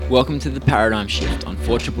Welcome to The Paradigm Shift on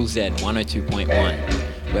 4ZZZ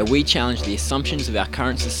 102.1, where we challenge the assumptions of our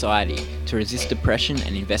current society to resist oppression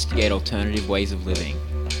and investigate alternative ways of living,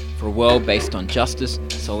 for a world based on justice,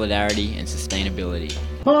 solidarity and sustainability.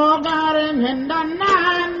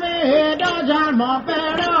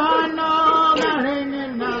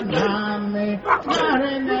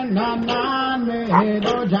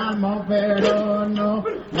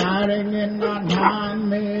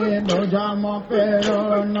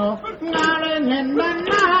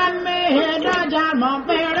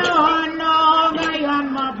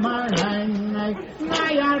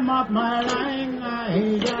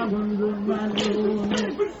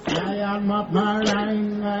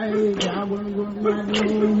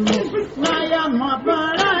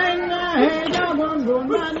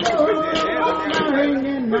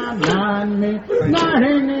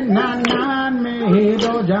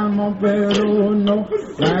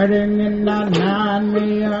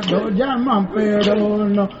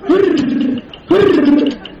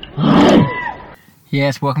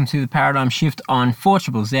 Yes, welcome to The Paradigm Shift on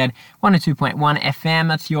 4ZZZ 102.1 FM.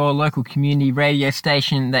 That's your local community radio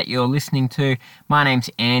station that you're listening to. My name's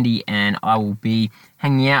Andy and I will be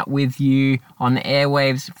hanging out with you on the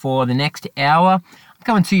airwaves for the next hour. I'm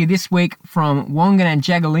coming to you this week from Wangan and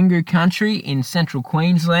Jagalingou country in central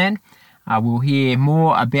Queensland. We'll hear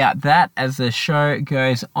more about that as the show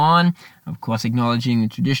goes on. Of course, acknowledging the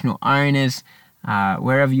traditional owners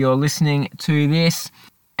wherever you're listening to this.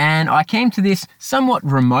 And I came to this somewhat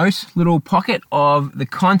remote little pocket of the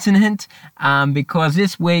continent because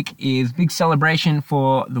this week is big celebration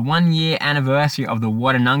for the 1 year anniversary of the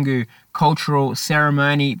Waddananggu cultural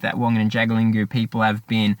ceremony that Wangan and Jagalingou people have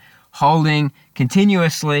been holding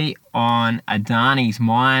continuously on Adani's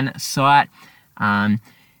mine site.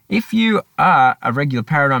 If you are a regular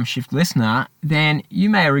Paradigm Shift listener, then you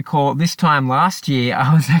may recall this time last year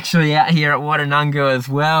I was actually out here at Waddananggu as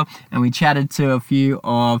well, and we chatted to a few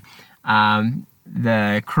of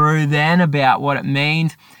the crew then about what it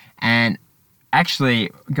means. And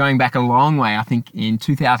actually, going back a long way, I think in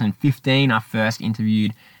 2015 I first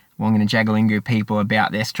interviewed Wangan and Jagalingou people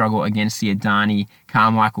about their struggle against the Adani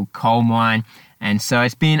Carmichael coal mine. And so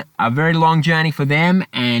it's been a very long journey for them,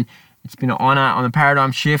 and it's been an honour on the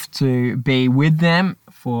Paradigm Shift to be with them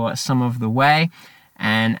for some of the way.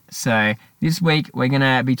 And so this week we're going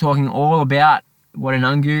to be talking all about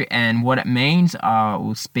Waddananggu and what it means.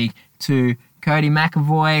 We'll speak to Cody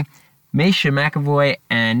McAvoy, Misha McAvoy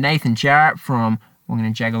and Nathan Jarrett from Wangan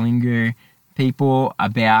and Jagalingou people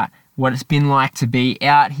about what it's been like to be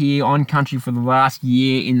out here on country for the last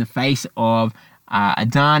year in the face of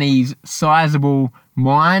Adani's sizable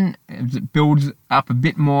mine. It builds up a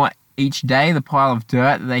bit more each day, the pile of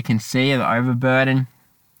dirt that they can see, the overburden.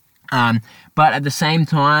 But at the same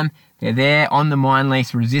time, they're there on the mine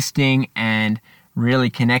lease resisting and really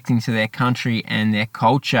connecting to their country and their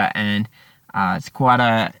culture. And it's quite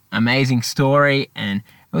an amazing story. And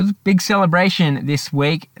it was a big celebration this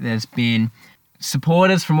week. There's been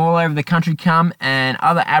supporters from all over the country come, and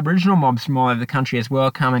other Aboriginal mobs from all over the country as well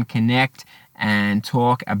come and connect and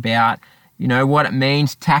talk about what it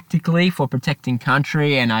means tactically for protecting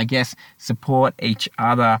country and I guess support each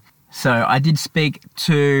other. So I did speak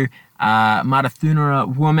to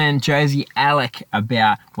Marathunera woman Josie Alec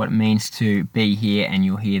about what it means to be here, and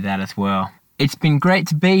you'll hear that as well. It's been great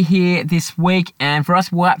to be here this week, and for us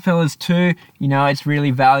whitefellas too, it's really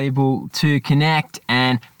valuable to connect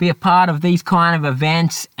and be a part of these kind of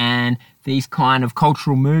events and these kind of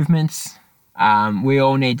cultural movements. We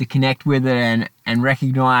all need to connect with it and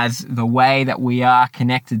recognise the way that we are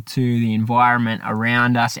connected to the environment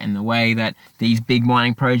around us, and the way that these big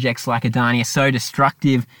mining projects like Adani are so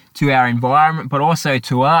destructive to our environment, but also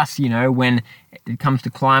to us, when it comes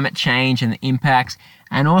to climate change and the impacts,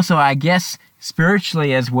 and also, I guess,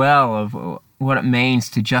 spiritually as well, of what it means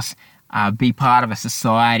to just be part of a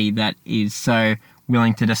society that is so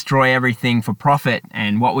willing to destroy everything for profit,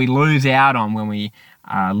 and what we lose out on when we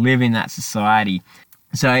live in that society.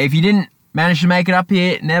 So if you didn't manage to make it up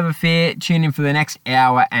here, never fear, tune in for the next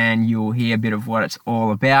hour and you'll hear a bit of what it's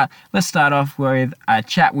all about. Let's start off with a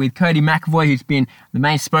chat with Cody McAvoy, who's been the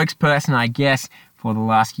main spokesperson, I guess, for the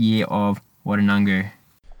last year of Waddananggu.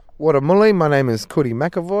 Wadamuli, my name is Cody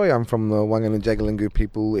McAvoy. I'm from the Wangan and Jagalingou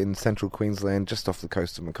people in central Queensland, just off the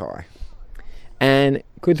coast of Mackay. And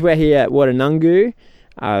because we're here at Waddananggu,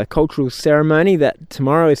 a cultural ceremony that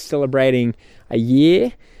tomorrow is celebrating a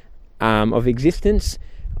year of existence.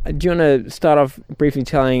 Do you want to start off briefly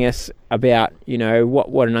telling us about,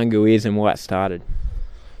 what Waddananggu is and why it started?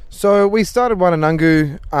 So we started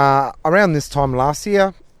Waddananggu around this time last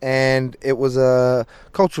year. and it was a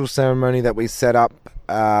cultural ceremony that we set up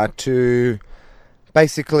to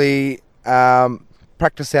basically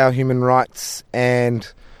practice our human rights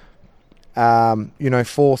and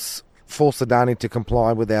force Adani to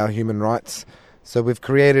comply with our human rights. So we've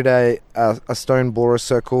created a stone borer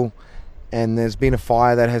circle, and there's been a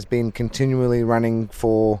fire that has been continually running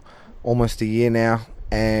for almost a year now,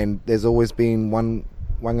 and there's always been one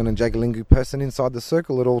Wangan and Jagalingou person inside the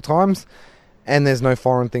circle at all times, and there's no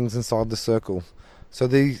foreign things inside the circle. So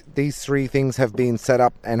these three things have been set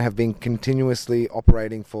up and have been continuously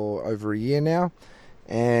operating for over a year now,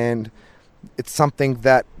 and it's something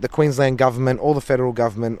that the Queensland government or the federal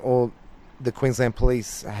government or the Queensland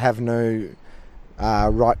police have no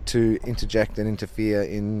right to interject and interfere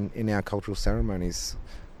in our cultural ceremonies.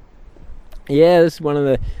 Yeah, that's one of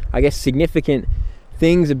the, I guess, significant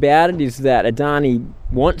things about it is that Adani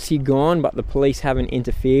wants you gone, but the police haven't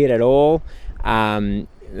interfered at all.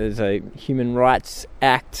 There's a Human Rights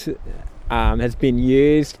Act has been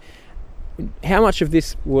used. How much of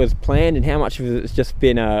this was planned, and how much of it has just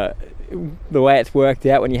been the way it's worked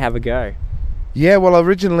out when you have a go? Yeah, well,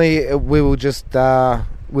 originally we were just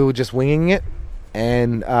winging it,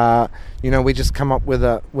 and we just come up with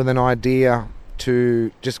an idea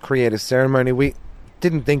to just create a ceremony. We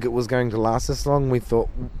didn't think it was going to last this long. We thought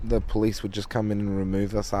the police would just come in and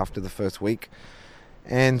remove us after the first week,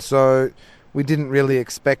 and so we didn't really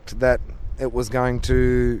expect that it was going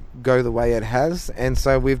to go the way it has. And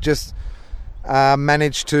so we've just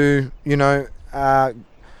managed to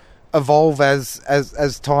evolve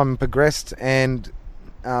as time progressed, and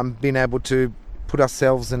been able to put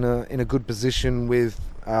ourselves in a good position with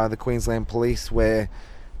the Queensland Police, where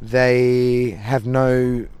they have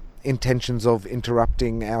no intentions of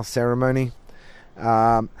interrupting our ceremony.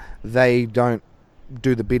 They don't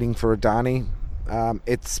do the bidding for Adani.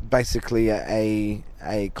 It's basically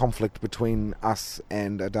a conflict between us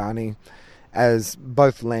and Adani as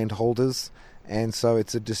both landholders, and so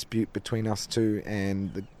it's a dispute between us two,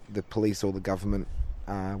 and the police or the government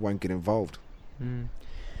won't get involved. Mm.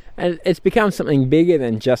 And it's become something bigger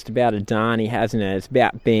than just about Adani, hasn't it? It's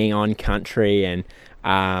about being on country and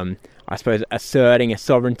I suppose asserting a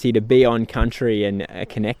sovereignty to be on country and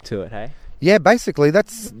connect to it, hey? Yeah, basically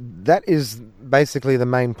that is basically the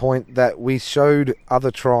main point, that we showed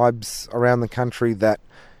other tribes around the country that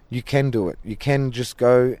you can do it. You can just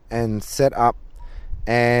go and set up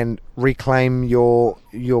and reclaim your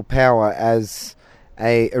power as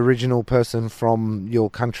a original person from your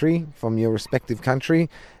country, from your respective country,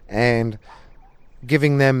 and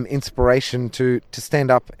giving them inspiration to stand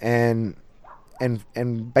up and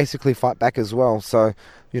basically fight back as well. So,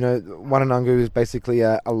 Waddananggu is basically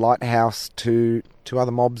a lighthouse to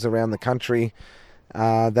other mobs around the country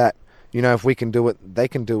that, if we can do it, they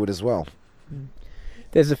can do it as well.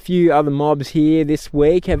 There's a few other mobs here this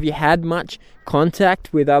week. Have you had much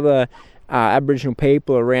contact with other Aboriginal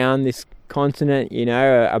people around this continent,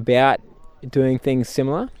 about doing things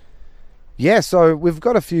similar? Yeah, so we've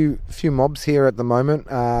got a few mobs here at the moment,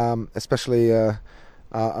 especially a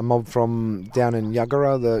mob from down in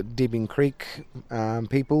Yuggera, the Dibbing Creek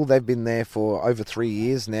people. They've been there for over 3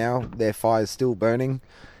 years now. Their fire's still burning,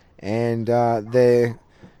 and they're,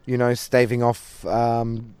 staving off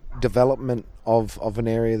development of an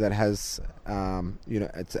area that has,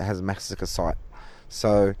 it has a massacre site.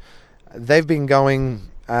 So they've been going,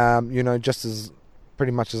 just as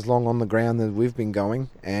pretty much as long on the ground that we've been going,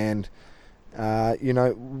 and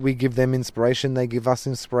we give them inspiration, they give us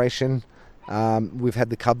inspiration. We've had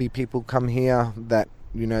the Cubby people come here that,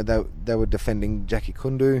 they were defending Jackie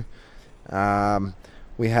Kundu.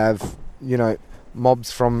 We have,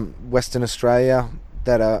 mobs from Western Australia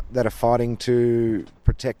that are fighting to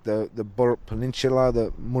protect the Burrup Peninsula,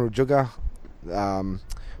 the Murujuga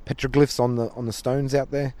petroglyphs on the stones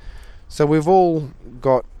out there. So we've all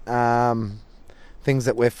got things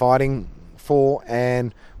that we're fighting for,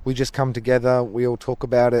 and we just come together. We all talk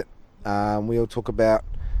about it. We all talk about,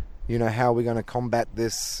 how we're going to combat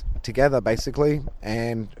this together, basically,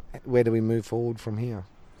 and where do we move forward from here.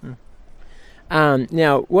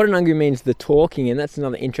 Now, Waddananggu means the talking, and that's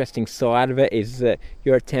another interesting side of it, is that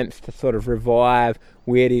your attempts to sort of revive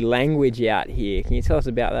Weirdy language out here. Can you tell us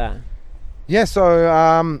about that? Yeah,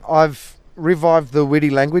 so I've revived the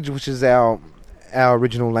Weirdy language, which is our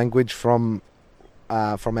original language from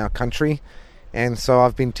our country, and so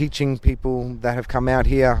I've been teaching people that have come out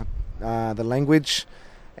here the language,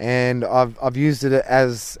 and I've used it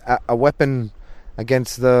as a weapon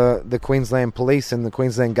against the Queensland Police and the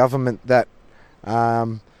Queensland government that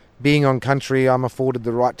being on country, I'm afforded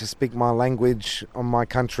the right to speak my language on my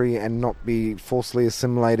country and not be forcibly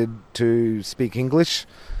assimilated to speak English.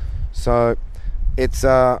 So it's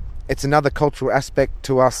another cultural aspect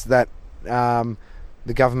to us that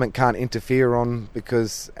the government can't interfere on,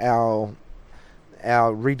 because our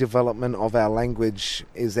redevelopment of our language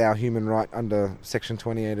is our human right under Section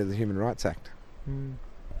 28 of the Human Rights Act.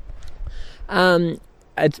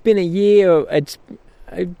 It's been a year.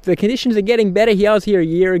 The conditions are getting better here. I was here a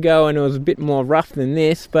year ago and it was a bit more rough than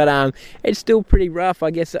this, but it's still pretty rough,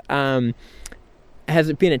 I guess. Has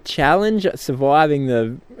it been a challenge surviving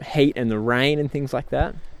the heat and the rain and things like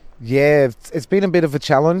that? Yeah, it's been a bit of a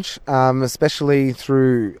challenge, especially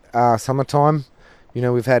through summertime. You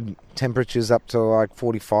know, we've had temperatures up to like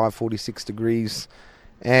 45, 46 degrees,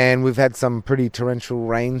 and we've had some pretty torrential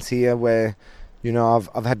rains here where, you know,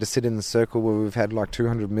 I've had to sit in the circle where we've had like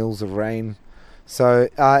 200 mils of rain. So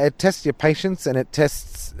it tests your patience and it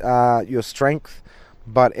tests your strength,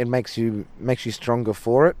 but it makes you stronger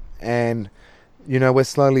for it. And you know, we're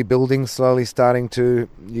slowly building, slowly starting to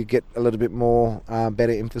you get a little bit more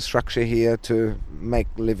better infrastructure here to make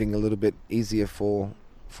living a little bit easier for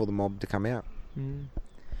the mob to come out.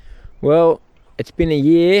 Well, it's been a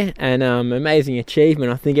year and amazing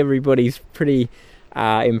achievement. I think everybody's pretty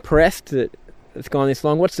impressed that it's gone this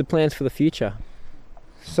long. What's the plans for the future?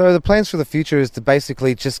 So the plans for the future is to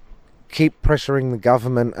basically just keep pressuring the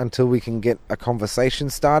government until we can get a conversation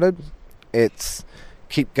started. It's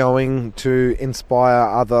keep going to inspire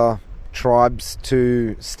other tribes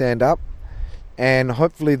to stand up, and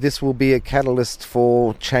hopefully this will be a catalyst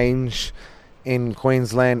for change in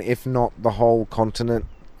Queensland, if not the whole continent.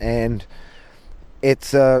 And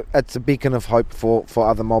it's a beacon of hope for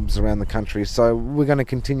other mobs around the country. So we're going to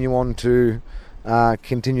continue on to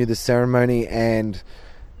continue the ceremony, and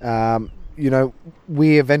you know,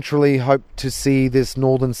 we eventually hope to see this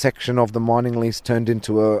northern section of the mining lease turned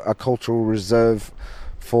into a cultural reserve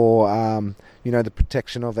for you know, the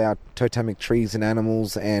protection of our totemic trees and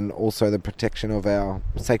animals, and also the protection of our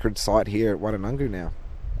sacred site here at Waddananggu now.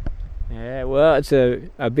 Yeah, well, it's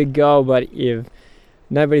a big goal, but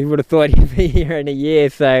nobody would have thought you'd be here in a year,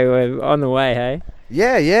 so we're on the way, hey?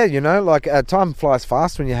 Yeah, you know, like time flies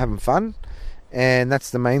fast when you're having fun, and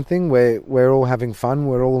that's the main thing. We're all having fun,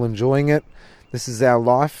 we're all enjoying it. This is our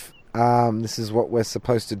life, this is what we're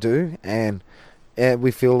supposed to do, and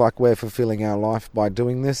we feel like we're fulfilling our life by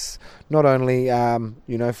doing this, not only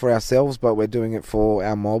you know, for ourselves, but we're doing it for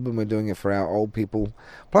our mob, and we're doing it for our old people.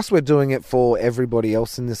 Plus we're doing it for everybody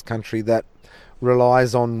else in this country that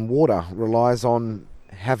relies on water, relies on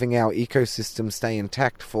having our ecosystem stay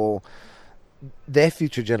intact for their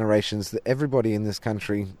future generations, everybody in this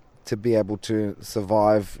country to be able to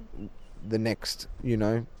survive the next, you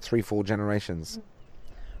know, 3-4 generations.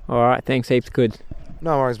 All right, thanks heaps, good.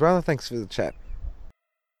 No worries, brother. Thanks for the chat.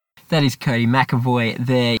 That is Cody McAvoy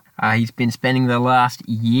there. He's been spending the last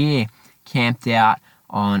year camped out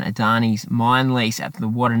on Adani's mine lease at the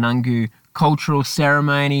Waddananggu cultural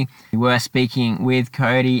ceremony. We were speaking with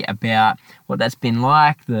Cody about what that's been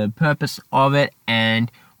like, the purpose of it, and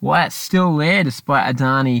why it's still there despite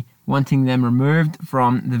Adani wanting them removed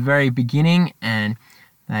from the very beginning, and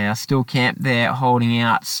they are still camped there holding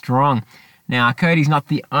out strong. Now, Cody's not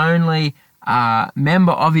the only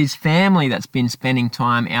member of his family that's been spending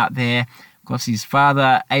time out there. Of course, his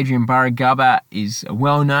father, Adrian Burragubba, is a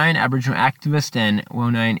well-known Aboriginal activist and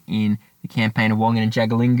well-known in the campaign of Wangan and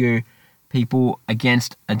Jagalingou people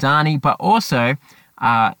against Adani, but also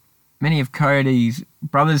many of Cody's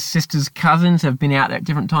brothers, sisters, cousins have been out there at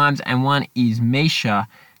different times, and one is Misha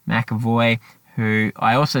McAvoy, who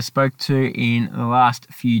I also spoke to in the last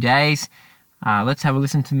few days. Let's have a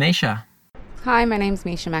listen to Misha. Hi, my name's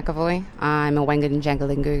Misha McAvoy. I'm a Wangan and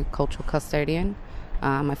Jagalingou cultural custodian.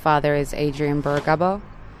 My father is Adrian Burragubba.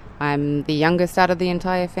 I'm the youngest out of the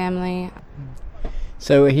entire family.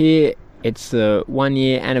 So we're here, it's the 1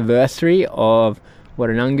 year anniversary of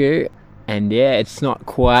Waddananggu, and yeah, it's not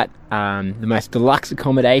quite the most deluxe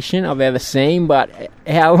accommodation I've ever seen, but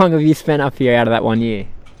how long have you spent up here out of that 1 year?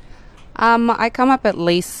 I come up at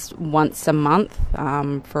least once a month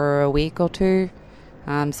for a week or two.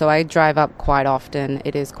 So I drive up quite often.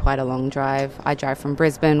 It is quite a long drive. I drive from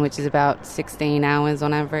Brisbane, which is about 16 hours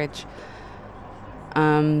on average.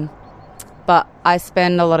 But I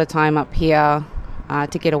spend a lot of time up here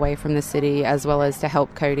to get away from the city, as well as to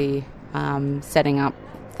help Cody setting up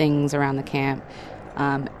things around the camp.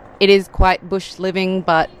 It is quite bush living,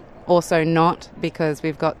 but also not, because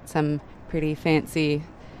we've got some pretty fancy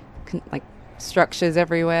structures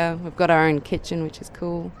everywhere. We've got our own kitchen, which is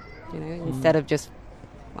cool, you know, instead of just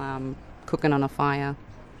cooking on a fire.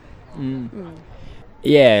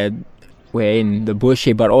 yeah, we're in the bush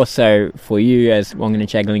here, but also for you as Wangan and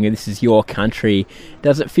Jagalingou, this is your country.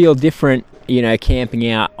 Does it feel different, camping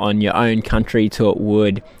out on your own country to it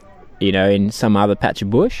would, in some other patch of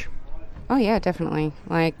bush? Oh yeah, definitely.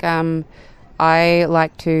 Like, I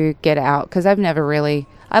like to get out because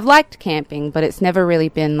I've liked camping, but it's never really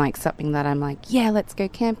been like something that I'm like, yeah, let's go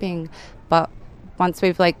camping. But once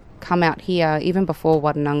we've like come out here, even before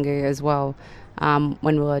Waddananggu as well,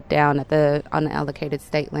 when we were down at the unallocated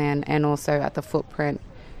state land and also at the footprint,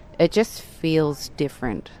 it just feels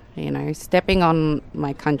different, stepping on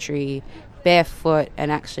my country barefoot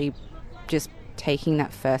and actually just taking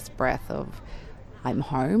that first breath of I'm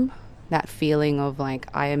home, that feeling of like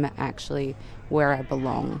I am actually where I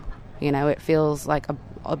belong. It feels like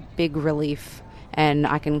a big relief, and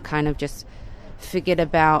I can kind of just forget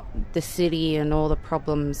about the city and all the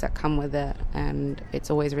problems that come with it, and it's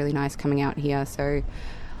always really nice coming out here. So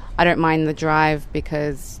I don't mind the drive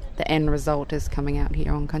because the end result is coming out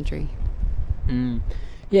here on country.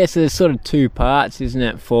 Yeah, so there's sort of two parts, isn't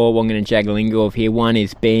it, for Wangan and Jagalingou of here. One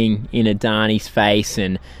is being in Adani's face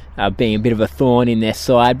and being a bit of a thorn in their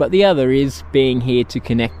side, but the other is being here to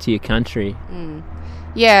connect to your country.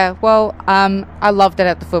 Yeah, well, I loved it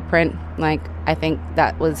at the footprint. Like, I think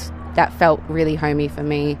that felt really homey for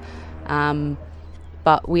me.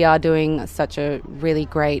 But we are doing such a really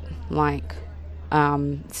great,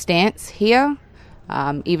 stance here.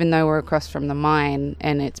 Even though we're across from the mine,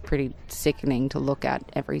 and it's pretty sickening to look at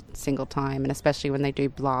every single time, and especially when they do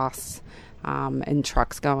blasts and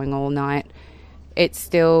trucks going all night, it's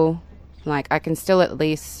still, I can still at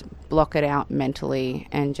least block it out mentally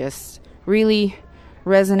and just really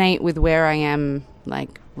resonate with where I am,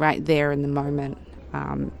 right there in the moment.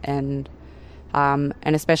 And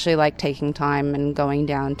especially, taking time and going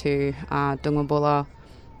down to Dungabula,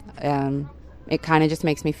 it kind of just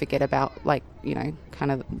makes me forget about,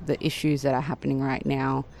 kind of the issues that are happening right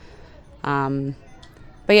now.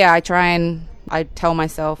 But yeah, I tell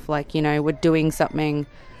myself, we're doing something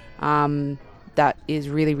that is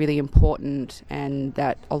really, really important and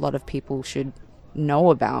that a lot of people should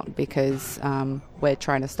know about, because we're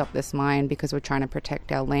trying to stop this mine, because we're trying to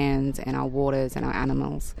protect our lands and our waters and our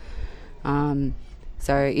animals.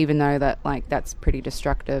 So even though that, that's pretty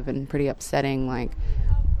destructive and pretty upsetting,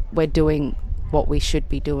 we're doing what we should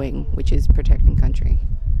be doing, which is protecting country.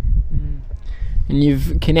 And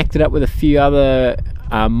you've connected up with a few other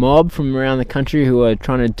mob from around the country who are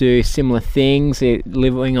trying to do similar things,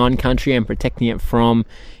 living on country and protecting it from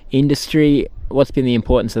industry. What's been the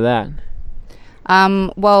importance of that?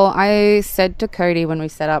 Well, I said to Cody when we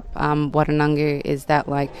set up Waddananggu is that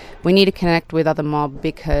we need to connect with other mob,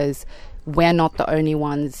 because we're not the only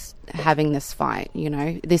ones having this fight.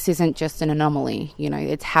 This isn't just an anomaly.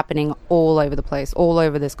 It's happening all over the place, all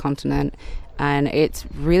over this continent, and it's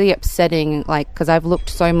really upsetting, because I've looked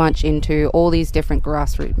so much into all these different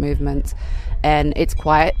grassroots movements, and it's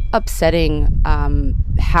quite upsetting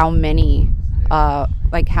how many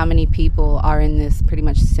people are in this pretty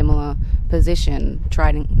much similar position,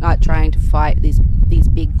 trying to fight these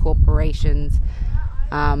big corporations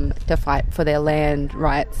to fight for their land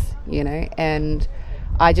rights, and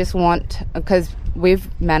I just want, because we've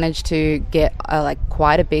managed to get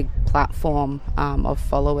quite a big platform of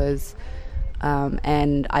followers,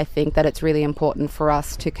 and I think that it's really important for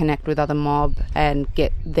us to connect with other mob and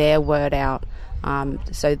get their word out,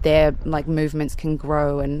 so their movements can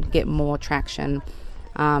grow and get more traction,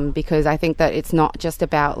 because I think that it's not just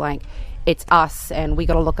about it's us and we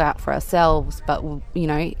got to look out for ourselves, but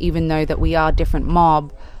even though that we are different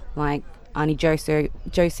mob, like Auntie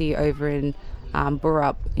Josie over in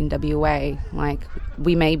Burrup in WA,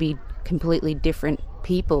 we may be completely different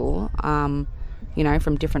people, from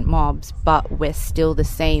different mobs, but we're still the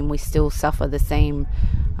same. We still suffer the same,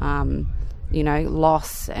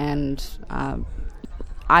 loss, and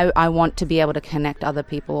I want to be able to connect other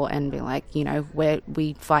people and be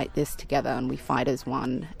we fight this together and we fight as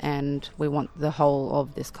one, and we want the whole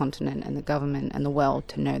of this continent and the government and the world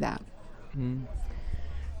to know that.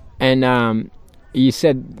 And you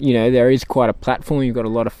said, there is quite a platform, you've got a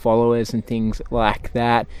lot of followers and things like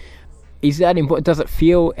that. Is that important? Does it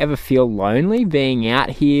ever feel lonely being out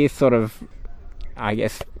here, sort of, I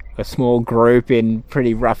guess, a small group in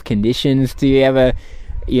pretty rough conditions? Do you ever,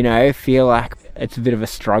 feel like it's a bit of a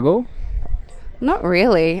struggle? Not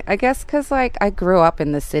really. I guess because, I grew up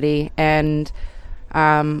in the city, and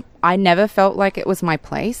I never felt like it was my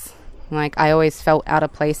place. I always felt out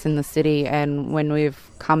of place in the city, and when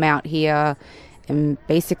we've come out here and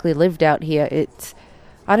basically lived out here, it's,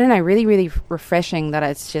 I don't know, really, really refreshing that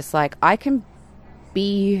it's just I can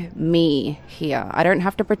be me here. I don't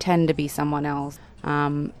have to pretend to be someone else.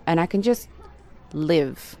 And I can just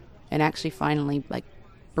live and actually finally like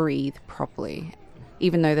breathe properly,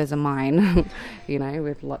 even though there's a mine, you know,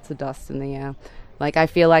 with lots of dust in the air. Like, I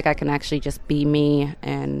feel like I can actually just be me,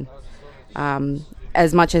 and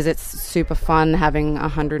as much as it's super fun having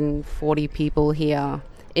 140 people here,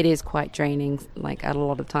 it is quite draining, like, at a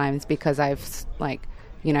lot of times, because I've, like,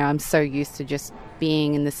 you know, I'm so used to just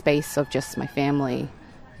being in the space of just my family.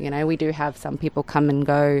 You know, we do have some people come and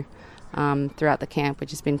go throughout the camp,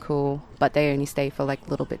 which has been cool, but they only stay for, like,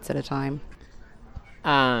 little bits at a time.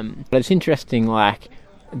 But it's interesting, like,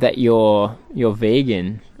 that you're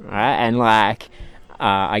vegan, right? And, like,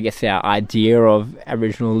 I guess our idea of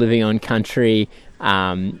Aboriginal living on country,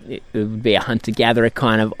 it would be a hunter-gatherer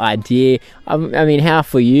kind of idea. I mean, how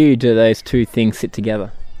for you do those two things sit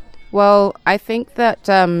together? Well, I think that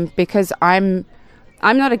because I'm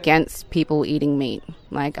not against people eating meat.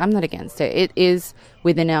 Like, I'm not against it. It is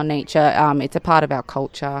within our nature. It's a part of our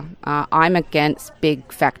culture. I'm against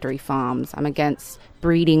big factory farms. I'm against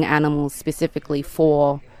breeding animals specifically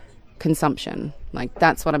for consumption. Like,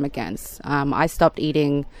 that's what I'm against. I stopped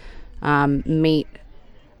eating meat,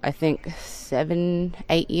 I think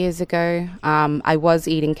 7-8 years ago. I was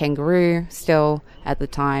eating kangaroo still at the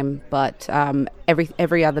time, but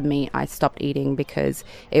every other meat I stopped eating because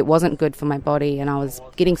it wasn't good for my body, and I was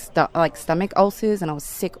getting stomach ulcers, and I was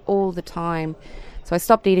sick all the time. So I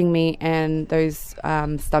stopped eating meat, and those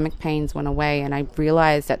stomach pains went away, and I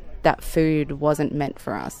realized that food wasn't meant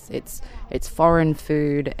for us. It's foreign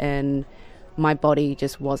food, and my body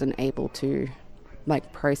just wasn't able to,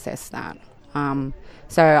 like, process that.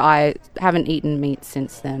 So I haven't eaten meat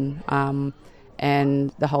since then.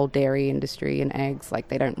 And the whole dairy industry and eggs, like,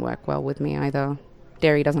 they don't work well with me either.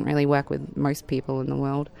 Dairy doesn't really work with most people in the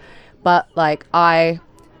world. But, like, I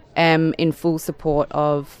am in full support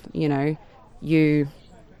of, you know,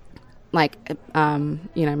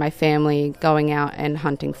 my family going out and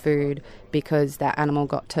hunting food, because that animal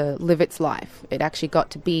got to live its life. It actually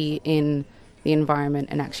got to be in the environment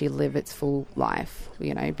and actually live its full life,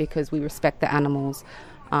 you know, because we respect the animals.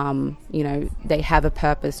 You know, they have a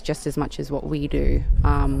purpose just as much as what we do.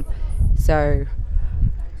 So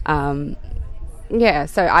I've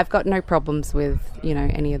got no problems with, you know,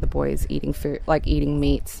 any of the boys eating food, like eating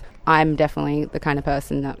meats. I'm definitely the kind of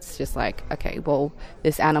person that's just like, okay, well,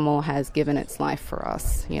 this animal has given its life for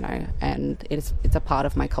us, you know, and it's a part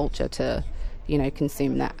of my culture to, you know,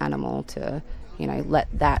 consume that animal, to, you know, let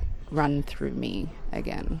that run through me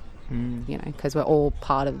again, you know, because we're all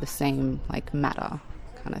part of the same, like, matter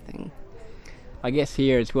kind of thing. I guess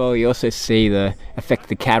here as well, you also see the effect of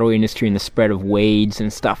the cattle industry and the spread of weeds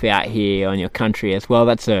and stuff out here on your country as well.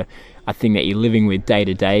 That's a thing that you're living with day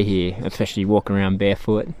to day here, especially walking around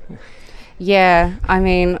barefoot. Yeah, I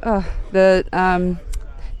mean, the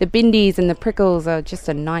bindies and the prickles are just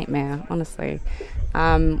a nightmare, honestly.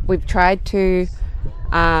 We've tried to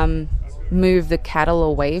move the cattle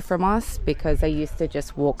away from us, because they used to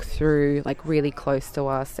just walk through, like, really close to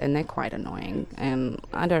us, and they're quite annoying, and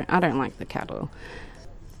I don't like the cattle.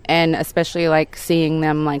 And especially, like, seeing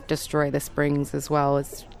them, like, destroy the springs as well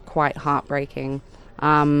is quite heartbreaking.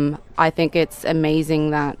 I think it's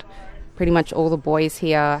amazing that pretty much all the boys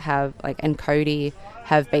here have, like, and Cody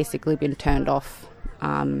have basically been turned off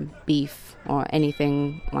beef or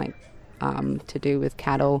anything, like, to do with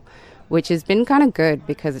cattle, which has been kind of good,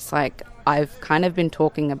 because it's like, I've kind of been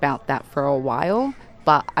talking about that for a while,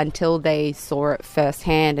 but until they saw it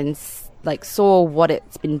firsthand and, like, saw what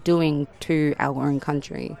it's been doing to our own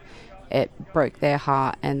country, it broke their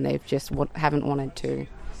heart, and they've just haven't wanted to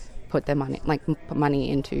put their money, like, put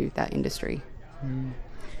money into that industry.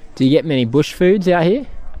 Do you get many bush foods out here?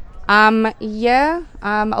 Yeah.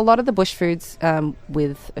 A lot of the bush foods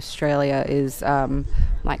with Australia is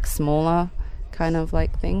like smaller kind of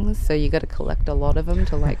like things, so you got to collect a lot of them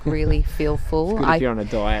to, like, really feel full. It's good if you're on a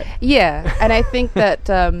diet. Yeah, and I think that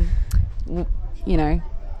you know,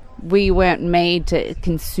 we weren't made to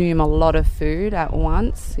consume a lot of food at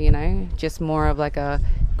once, you know, just more of like a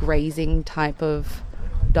grazing type of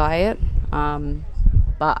diet.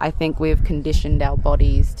 But I think we've conditioned our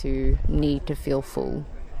bodies to need to feel full.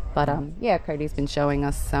 But yeah, Cody's been showing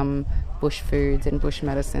us some bush foods and bush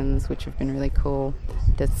medicines, which have been really cool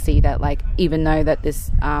to see that, like, even though that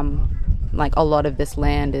this like, a lot of this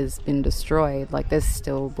land has been destroyed, like, there's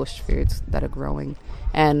still bush foods that are growing.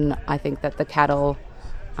 And I think that the cattle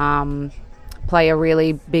play a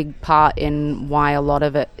really big part in why a lot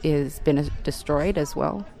of it has been destroyed as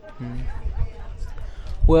well.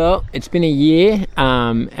 Well, it's been a year,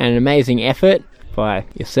 and an amazing effort. by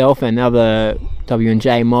yourself and other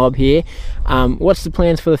W&J mob here. What's the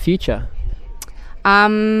plans for the future?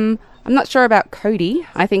 I'm not sure about Cody.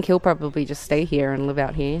 I think he'll probably just stay here and live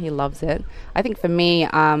out here. He loves it. I think for me,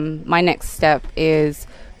 my next step is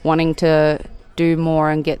wanting to do more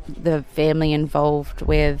and get the family involved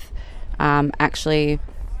with actually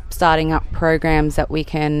starting up programs that we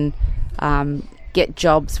can get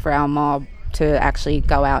jobs for our mob to actually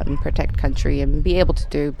go out and protect country and be able to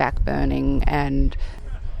do backburning and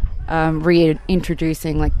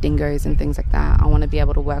reintroducing like dingoes and things like that. I want to be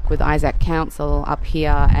able to work with Isaac Council up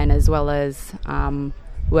here, and as well as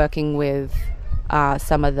working with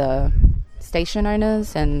some of the station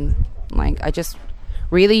owners, and like I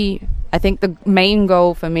think the main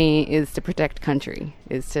goal for me is to protect country,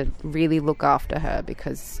 is to really look after her,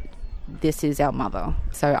 because this is our mother.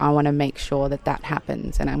 So I want to make sure that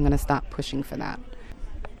happens, and I'm going to start pushing for that.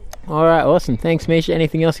 All right, awesome. Thanks, Misha.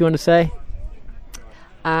 Anything else you want to say?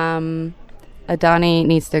 Adani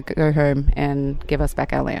needs to go home and give us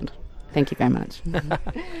back our land. Thank you very much.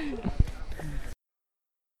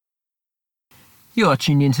 You're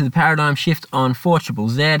tuned into the Paradigm Shift on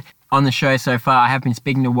 4ZZZ. On the show so far, I have been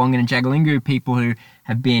speaking to Wangan and Jagalingou, people who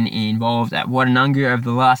have been involved at Waddananggu over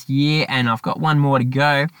the last year, and I've got one more to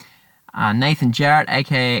go. Nathan Jarrett,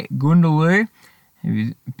 aka Gundaloo,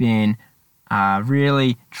 who's been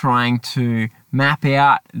really trying to map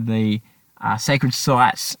out the sacred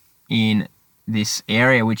sites in this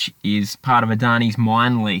area, which is part of Adani's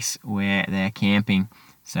mine lease where they're camping.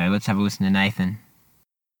 So let's have a listen to Nathan.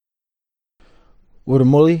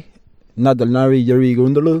 Wuramuli, Nadalnari Yuri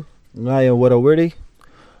Gundaloo, Ngaya Wadawiri.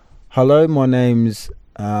 Hello, my name's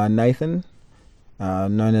Nathan,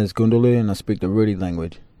 known as Gundaloo, and I speak the Rudi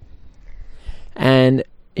language. And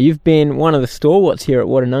you've been one of the stalwarts here at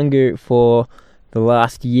Waddananggu for the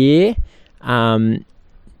last year. Do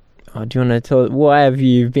you want to tell why have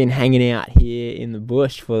you been hanging out here in the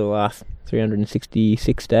bush for the last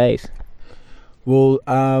 366 days? Well,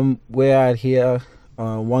 we're out here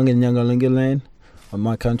on Wangan and Jagalingou land, on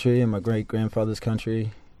my country and my great-grandfather's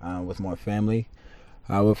country, with my family.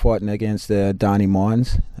 We're fighting against the Adani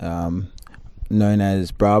mines, known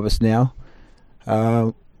as Bravis now.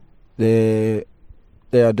 They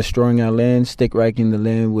are destroying our land, stick raking the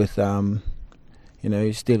land with,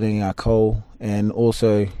 stealing our coal, and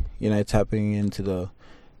also, tapping into the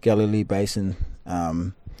Galilee Basin.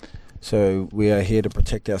 So we are here to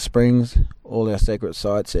protect our springs, all our sacred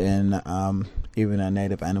sites, and even our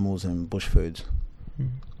native animals and bush foods.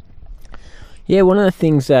 Yeah, one of the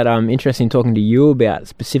things that I'm interested in talking to you about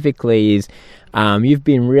specifically is you've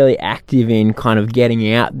been really active in kind of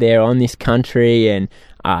getting out there on this country and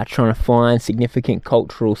trying to find significant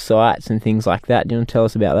cultural sites and things like that. Do you want to tell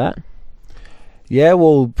us about that? Yeah,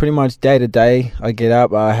 well, pretty much day to day, I get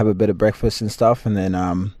up, I have a bit of breakfast and stuff, and then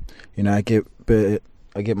I get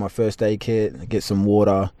my first aid kit, I get some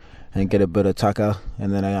water, and get a bit of tucker,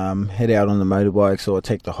 and then I head out on the motorbikes, or I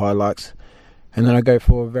take the Hilux, and then I go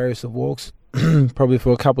for various walks, probably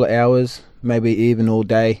for a couple of hours, maybe even all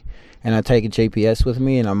day, and I take a GPS with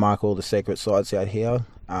me, and I mark all the sacred sites out here,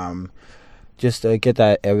 just to get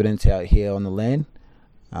that evidence out here on the land,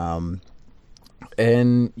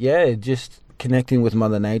 and yeah, just connecting with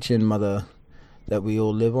Mother Nature and Mother that we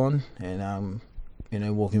all live on, and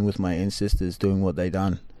walking with my ancestors, doing what they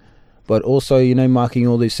done. But also, marking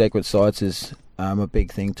all these sacred sites is a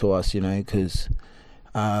big thing to us, because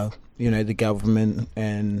the government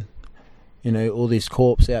and all these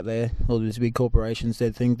corps out there, all these big corporations,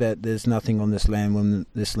 they think that there's nothing on this land when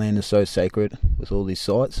this land is so sacred with all these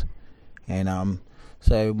sites. And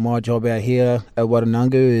so my job out here at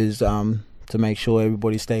Waddananggu is to make sure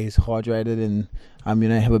everybody stays hydrated and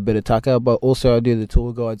have a bit of tucker, but also I do the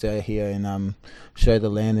tour guides out here and show the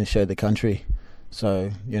land and show the country.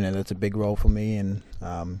 So that's a big role for me, and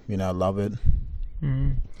I love it.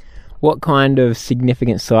 What kind of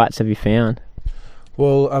significant sites have you found?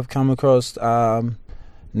 Well, I've come across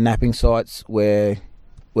napping sites where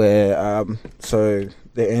so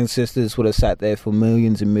their ancestors would have sat there for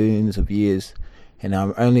millions and millions of years, and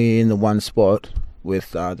only in the one spot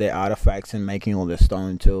with their artifacts and making all their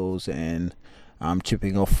stone tools and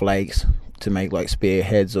chipping off flakes to make like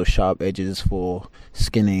spearheads or sharp edges for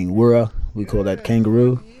skinning wura. We call that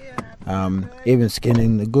kangaroo. Even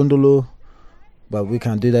skinning the gundaloo, but we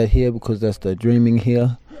can't do that here because that's the dreaming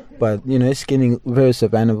here. But skinning various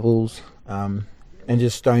of animals and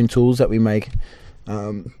just stone tools that we make.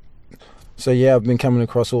 So yeah, I've been coming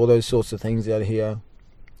across all those sorts of things out here.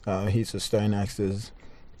 Heaps of stone axes,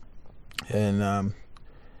 and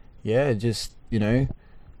just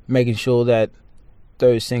making sure that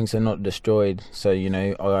those things are not destroyed. So, you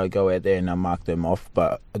know, I go out there and I mark them off,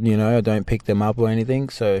 but, you know, I don't pick them up or anything.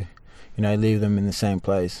 So, you know, leave them in the same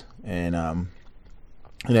place. And,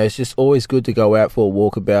 you know, it's just always good to go out for a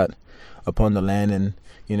walkabout upon the land and,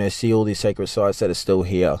 you know, see all these sacred sites that are still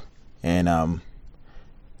here. And,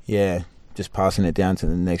 yeah, just passing it down to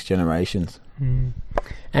the next generations.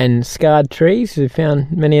 And scarred trees, you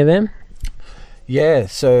found many of them? Yeah,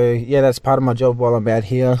 so, yeah, that's part of my job while I'm out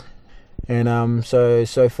here. And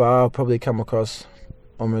so far I've probably come across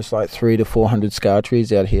almost like 300 to 400 scar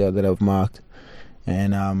trees out here that I've marked.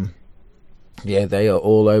 And, yeah, they are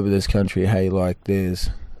all over this country. Hey, like there's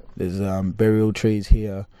burial trees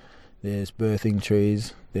here, there's birthing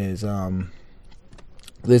trees, there's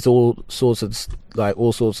all sorts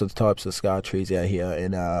of types of scar trees out here.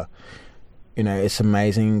 And, you know, it's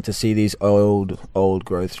amazing to see these old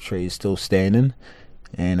growth trees still standing.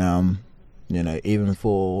 And, you know, even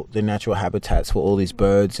for the natural habitats for all these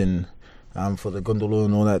birds and for the Gundulu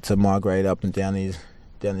and all that to migrate up and down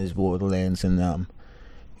these waterlands. And,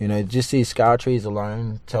 you know, just these scar trees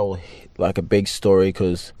alone tell like a big story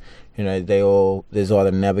because, you know, there's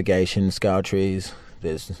either navigation scar trees,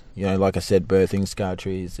 there's, you know, like I said, birthing scar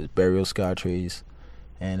trees, there's burial scar trees.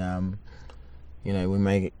 And, you know, we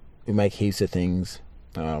make heaps of things,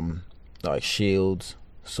 like shields,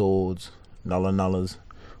 swords, nullas,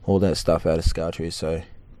 all that stuff out of scar trees. So,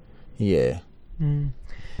 yeah.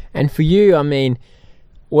 And for you, I mean,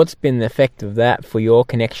 what's been the effect of that for your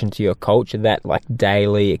connection to your culture, that like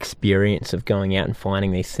daily experience of going out and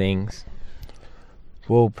finding these things?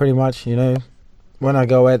 Well, pretty much, you know, when I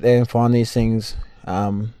go out there and find these things,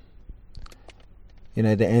 you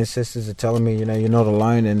know, the ancestors are telling me, you know, you're not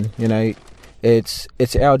alone. And, you know, it's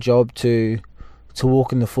our job to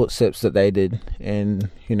walk in the footsteps that they did. And,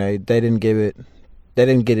 you know, they didn't get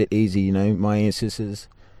it easy. You know, my ancestors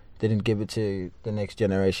didn't give it to the next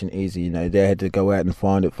generation easy. You know, they had to go out and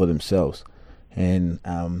find it for themselves. And,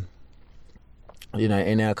 you know,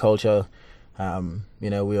 in our culture, you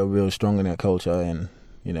know, we are real strong in our culture. And,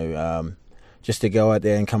 you know, just to go out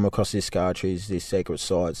there and come across these scar trees, these sacred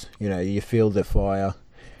sites, you know, you feel the fire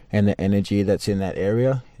and the energy that's in that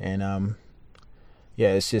area. And,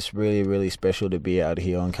 yeah, it's just really, really special to be out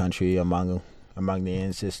here on country among the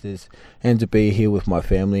ancestors, and to be here with my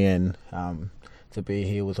family, and to be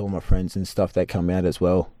here with all my friends and stuff that come out as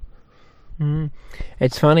well.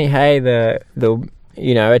 It's funny, hey, the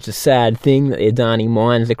you know, it's a sad thing that the Adani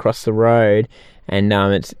mine's across the road, and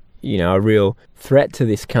it's, you know, a real threat to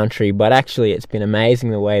this country. But actually, it's been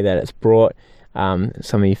amazing the way that it's brought some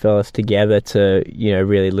of you fellas together to, you know,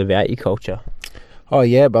 really live out your culture. Oh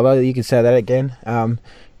yeah, brother, you can say that again.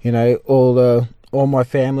 You know, all my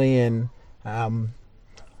family, and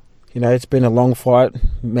you know, it's been a long fight,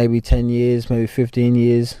 maybe 10 years, maybe 15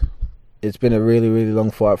 years. It's been a really, really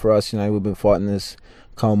long fight for us. You know, we've been fighting this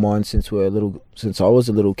coal mine since I was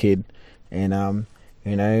a little kid. And,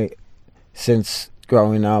 you know, since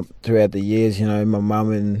growing up throughout the years, you know, my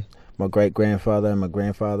mum and my great-grandfather and my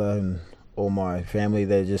grandfather and all my family,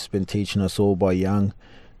 they've just been teaching us all by young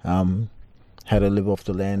how to live off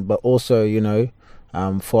the land, but also, you know,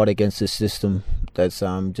 fight against the system that's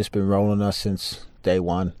just been rolling us since day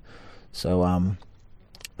one. So,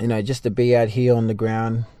 you know, just to be out here on the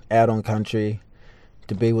ground, out on country,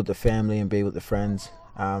 to be with the family and be with the friends,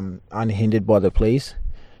 unhindered by the police,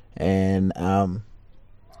 and,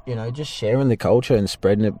 you know, just sharing the culture and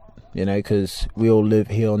spreading it, you know, because we all live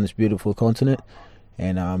here on this beautiful continent,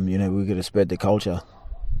 and, you know, we've got to spread the culture.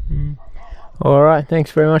 All right,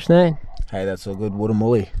 thanks very much, Nate. Hey, that's all good.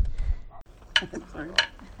 Waddananggu.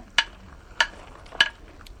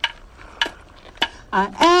 I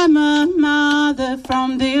am a mother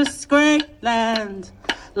from this great land.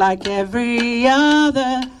 Like every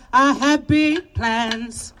other, I have big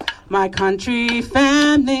plans. My country,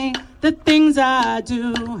 family, the things I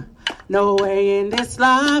do. No way in this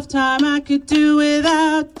lifetime I could do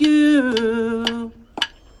without you.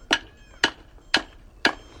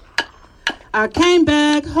 I came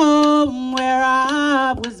back home where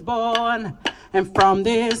I was born, and from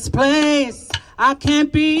this place I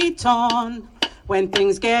can't be torn. When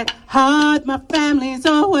things get hard, my family's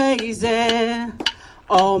always there.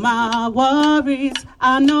 All my worries,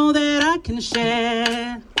 I know that I can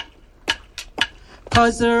share.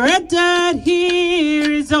 'Cause the red dirt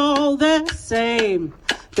here is all the same.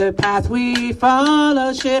 The path we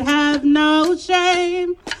follow should have no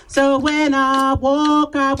shame. So when I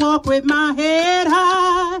walk with my head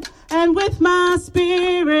high, and with my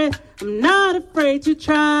spirit, I'm not afraid to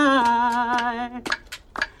try.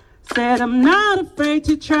 Said I'm not afraid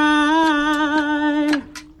to try.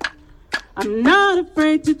 I'm not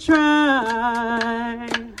afraid to try.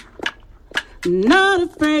 Not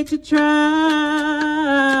afraid to try.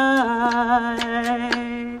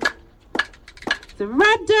 The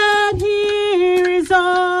red dirt here is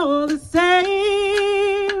all the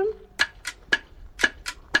same.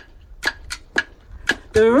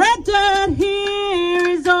 The red dirt here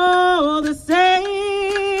is all the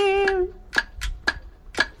same.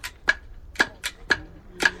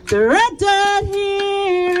 The red dirt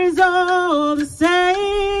here is all the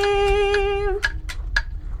same.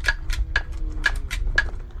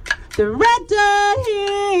 The red dirt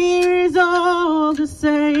here is all the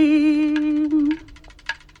same.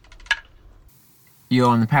 You're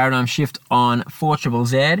on the Paradigm Shift on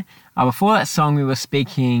 4ZZZ. Before that song, we were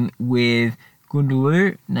speaking with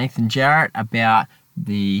Gundulu, Nathan Jarrett, about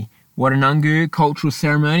the Waddananggu cultural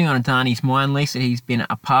ceremony on Adani's mine lease that he's been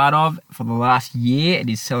a part of for the last year. It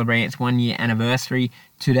is celebrating its 1 year anniversary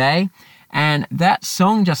today. And that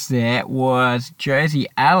song just there was Josie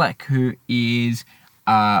Alec, who is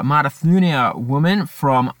a Matathunia woman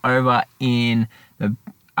from over in the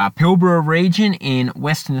Pilbara region in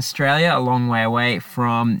Western Australia, a long way away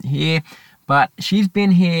from here. But she's been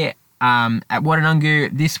here at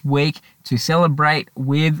Waddananggu this week to celebrate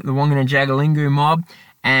with the Wangan and Jagalingou mob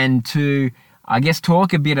and to, I guess,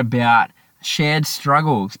 talk a bit about shared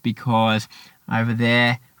struggles, because over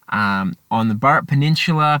there on the Burrup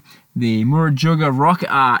Peninsula, the Murujuga rock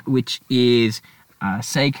art, which is a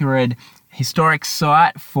sacred historic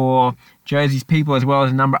site for Josie's people as well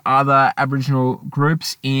as a number of other Aboriginal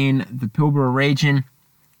groups in the Pilbara region,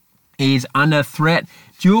 is under threat,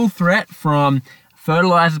 dual threat from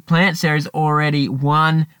fertiliser plants. There is already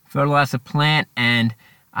one fertiliser plant and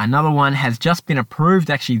another one has just been approved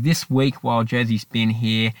actually this week while Josie's been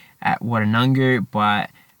here at Waddananggu by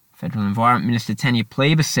Federal Environment Minister Tanya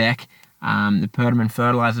Plibersek, the Perdaman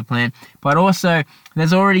fertiliser plant. But also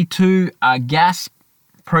there's already two gas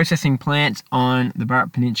processing plants on the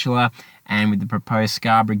Burrup Peninsula, and with the proposed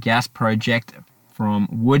Scarborough gas project from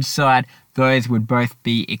Woodside, those would both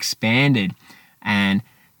be expanded. And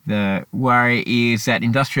the worry is that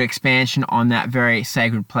industrial expansion on that very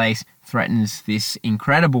sacred place threatens this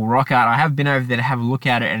incredible rock art. I have been over there to have a look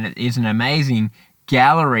at it, and it is an amazing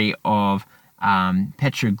gallery of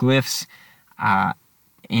petroglyphs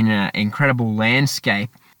in an incredible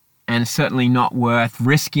landscape, and certainly not worth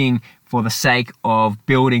risking for the sake of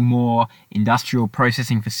building more industrial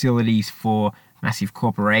processing facilities for massive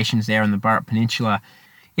corporations there on the Burrup Peninsula.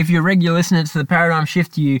 If you're a regular listener to the Paradigm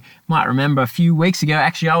Shift, you might remember a few weeks ago,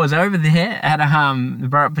 actually I was over there at the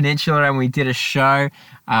Burrup Peninsula and we did a show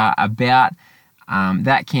about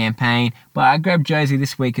that campaign. But I grabbed Josie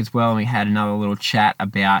this week as well and we had another little chat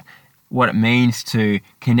about what it means to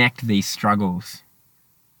connect these struggles.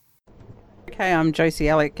 Okay, I'm Josie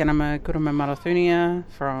Alec and I'm a Guruma Matathunia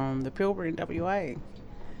from the Pilbara in WA.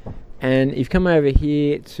 And you've come over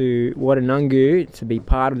here to Waddananggu to be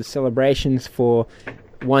part of the celebrations for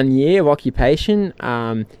 1 year of occupation.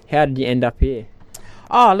 How did you end up here?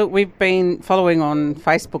 Oh, look, we've been following on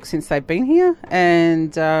Facebook since they've been here,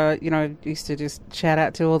 and used to just shout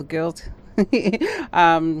out to all the girls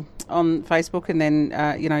on Facebook, and then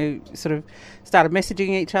sort of started messaging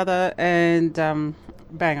each other, and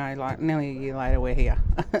bang, like nearly a year later we're here.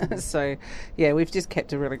 So yeah, we've just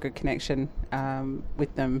kept a really good connection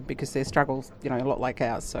with them because their struggles, a lot like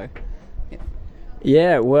ours. So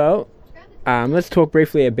yeah, well, let's talk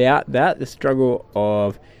briefly about that, the struggle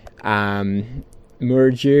of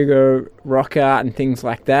Murujuga rock art and things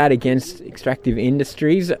like that against extractive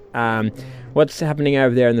industries. What's happening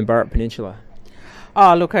over there in the Burrup Peninsula?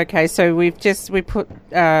 Oh, look, okay, so we put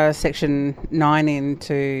Section 9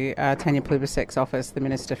 into Tanya Plibersek's office, the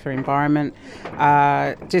Minister for Environment.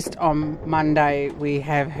 Just on Monday, we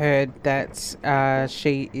have heard that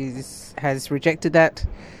she has rejected that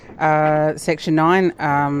Section 9.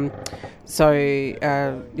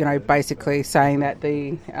 Basically saying that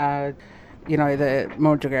the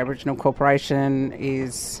Murujuga Aboriginal Corporation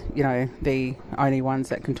is, the only ones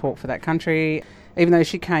that can talk for that country. Even though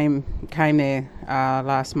she came there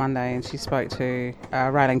last Monday and she spoke to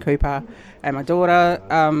Raylan Cooper, and my daughter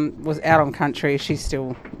was out on country, she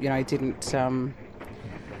still, didn't, sort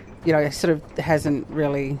of hasn't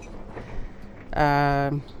really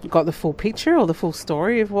got the full picture or the full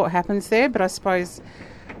story of what happens there. But I suppose,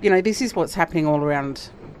 this is what's happening all around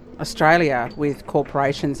Australia with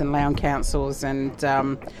corporations and land councils and,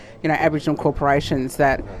 Aboriginal corporations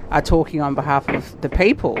that are talking on behalf of the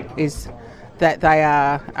people, is that they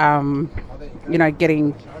are,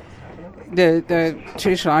 getting the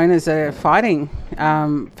traditional owners are fighting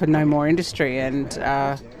for no more industry and,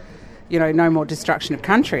 no more destruction of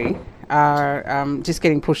country. are just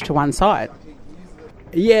getting pushed to one side.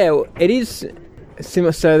 Yeah, it is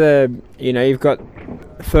similar. So you've got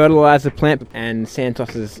fertiliser plant and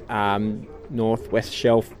Santos's Northwest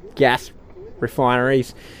Shelf gas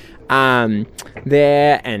refineries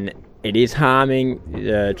there, and it is harming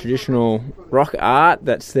the traditional rock art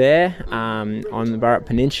that's there on the Burrup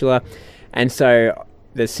Peninsula, and so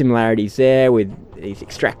there's similarities there with these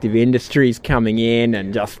extractive industries coming in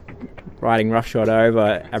and just riding roughshod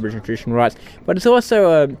over Aboriginal traditional rights. But it's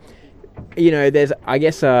also there's, I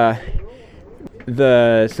guess,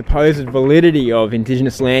 the supposed validity of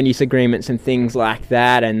Indigenous land use agreements and things like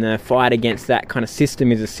that, and the fight against that kind of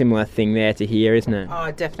system is a similar thing there to here, isn't it?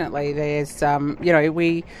 Oh, definitely. There's,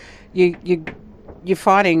 you're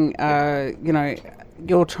fighting,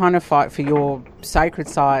 you're trying to fight for your sacred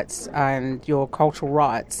sites and your cultural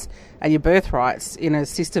rights and your birthrights in a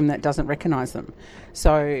system that doesn't recognise them.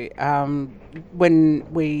 So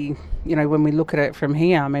when we look at it from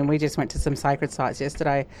here, I mean, we just went to some sacred sites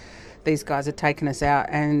yesterday. These guys had taken us out,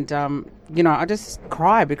 and I just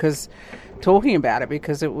cry because talking about it,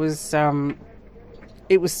 because it was so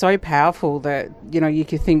powerful that you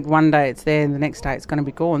could think one day it's there and the next day it's going to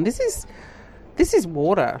be gone. This is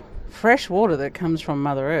water, fresh water that comes from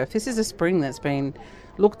Mother Earth. This is a spring that's been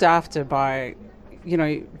looked after by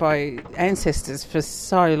ancestors for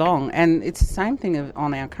so long, and it's the same thing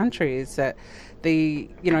on our country. Is that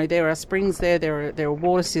there are springs there are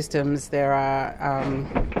water systems, there are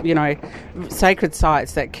sacred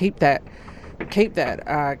sites that keep that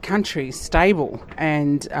country stable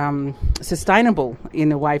and sustainable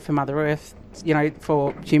in a way for Mother Earth,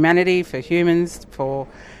 for humanity, for humans, for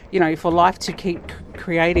life to keep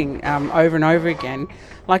creating over and over again,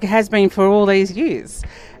 like it has been for all these years.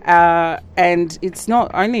 And it's not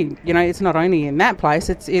only in that place.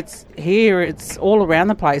 It's here. It's all around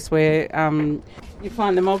the place where you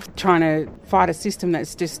find the mob trying to fight a system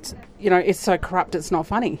that's just it's so corrupt. It's not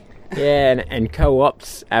funny. Yeah, and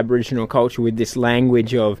co-opts Aboriginal culture with this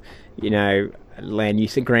language of land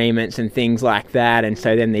use agreements and things like that, and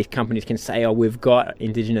so then these companies can say, "Oh, we've got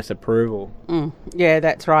Indigenous approval." Yeah,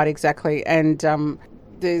 that's right, exactly. And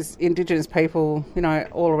there's Indigenous people,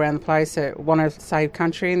 all around the place that want to save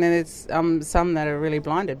country, and then there's some that are really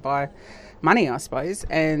blinded by money, I suppose,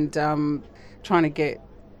 and trying to get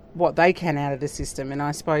what they can out of the system. And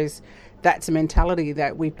I suppose that's a mentality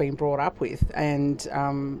that we've been brought up with, and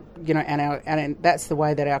and that's the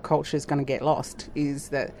way that our culture is going to get lost. Is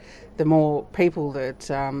that the more people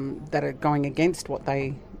that are going against what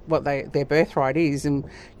their birthright is, and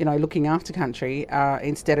looking after country,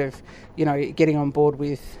 instead of getting on board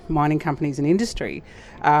with mining companies and industry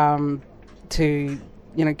to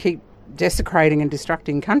keep desecrating and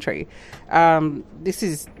destructing country. This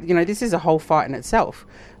is a whole fight in itself.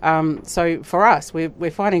 So for us,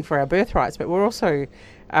 we're fighting for our birthrights, but we're also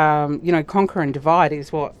conquer and divide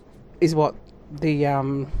is what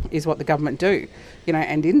the government do,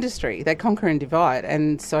 and industry. They conquer and divide,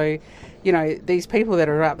 and so these people that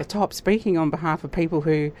are at the top speaking on behalf of people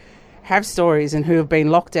who have stories and who have been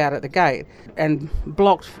locked out at the gate and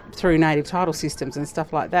blocked through native title systems and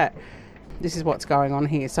stuff like that. This is what's going on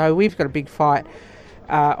here. So we've got a big fight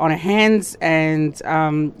on our hands, and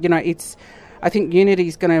I think unity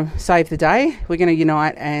is going to save the day. We're going to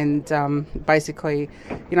unite, and basically,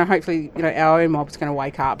 hopefully, our own mob's going to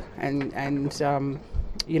wake up and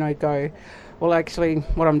go, well, actually,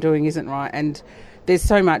 what I'm doing isn't right. And there's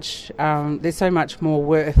so much more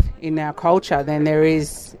worth in our culture than there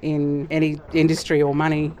is in any industry or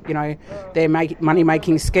money. They're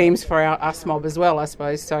money-making schemes for us mob as well, I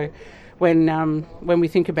suppose. So when we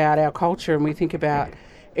think about our culture and we think about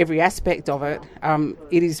every aspect of it,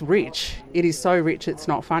 it is rich. It is so rich, it's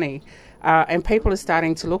not funny. And people are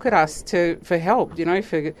starting to look at us for help,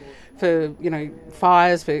 for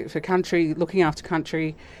fires, for country, looking after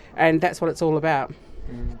country, and that's what it's all about.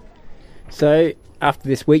 So after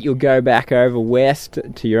this week, you'll go back over west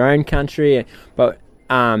to your own country, but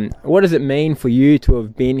what does it mean for you to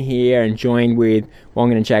have been here and joined with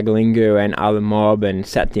Wangan and Jagalingou and other mob and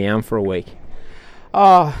sat down for a week?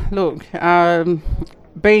 Oh, look,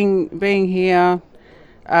 being here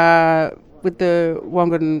with the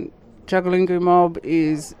Wangan Jagalingou mob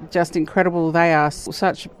is just incredible. They are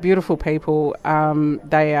such beautiful people.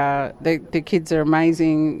 The kids are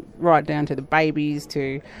amazing, right down to the babies,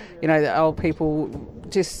 to the old people.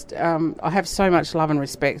 Just I have so much love and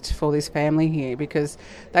respect for this family here because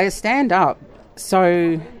they stand up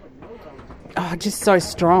just so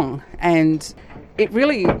strong, and it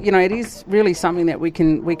really, it is really something that we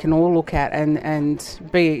can all look at and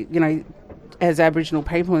be, as Aboriginal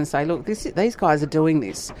people and say, look, these guys are doing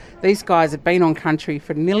this. These guys have been on country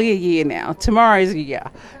for nearly a year now. Tomorrow's a year.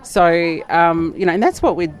 So, and that's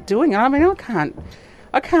what we're doing. I mean,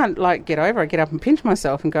 I can't like get over it, get up and pinch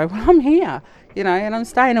myself and go, well, I'm here, and I'm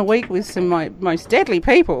staying a week with some of my most deadly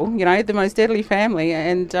people, the most deadly family,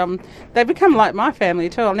 and they become like my family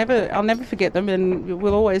too. I'll never forget them, and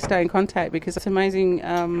we'll always stay in contact because it's amazing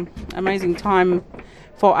time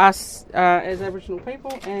for us as Aboriginal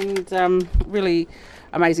people, and really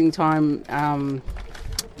amazing time,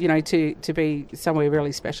 to be somewhere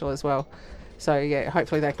really special as well. So yeah,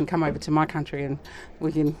 hopefully they can come over to my country and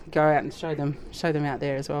we can go out and show them out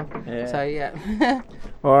there as well. Yeah. So yeah.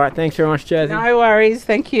 All right, thanks very much, Josie. No worries,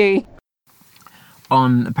 thank you.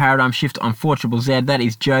 On the Paradigm Shift on 4ZZZ, that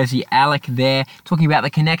is Josie Alec there, talking about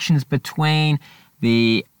the connections between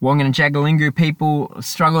the Wangan and Jagalingou people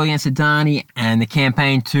struggle against Adani and the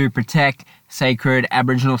campaign to protect sacred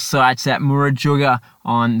Aboriginal sites at Murrujuga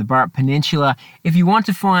on the Burrup Peninsula. If you want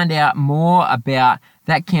to find out more about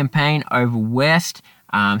that campaign over west,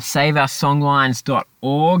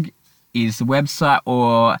 saveoursonglines.org is the website,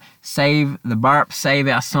 or Save the Burrup, Save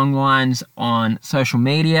Our Songlines on social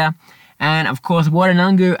media. And of course,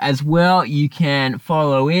 Waddananggu as well, you can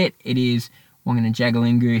follow it. It is Wangan and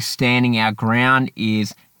Jagalingou Standing Our Ground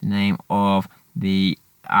is the name of the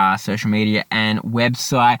social media and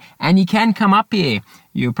website. And you can come up here.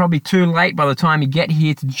 You're probably too late by the time you get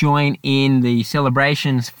here to join in the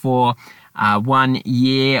celebrations for 1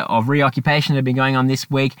 year of reoccupation that have been going on this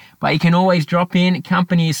week. But you can always drop in.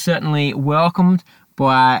 Company is certainly welcomed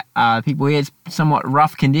by people here. It's somewhat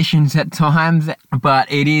rough conditions at times, but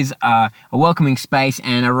it is a welcoming space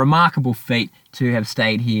and a remarkable feat to have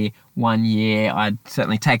stayed here 1 year. I'd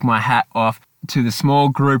certainly take my hat off to the small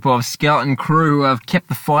group of skeleton crew who have kept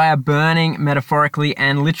the fire burning, metaphorically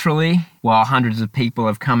and literally, while hundreds of people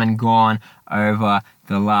have come and gone over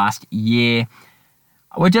the last year.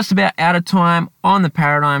 We're just about out of time on the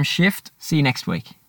Paradigm Shift. See you next week.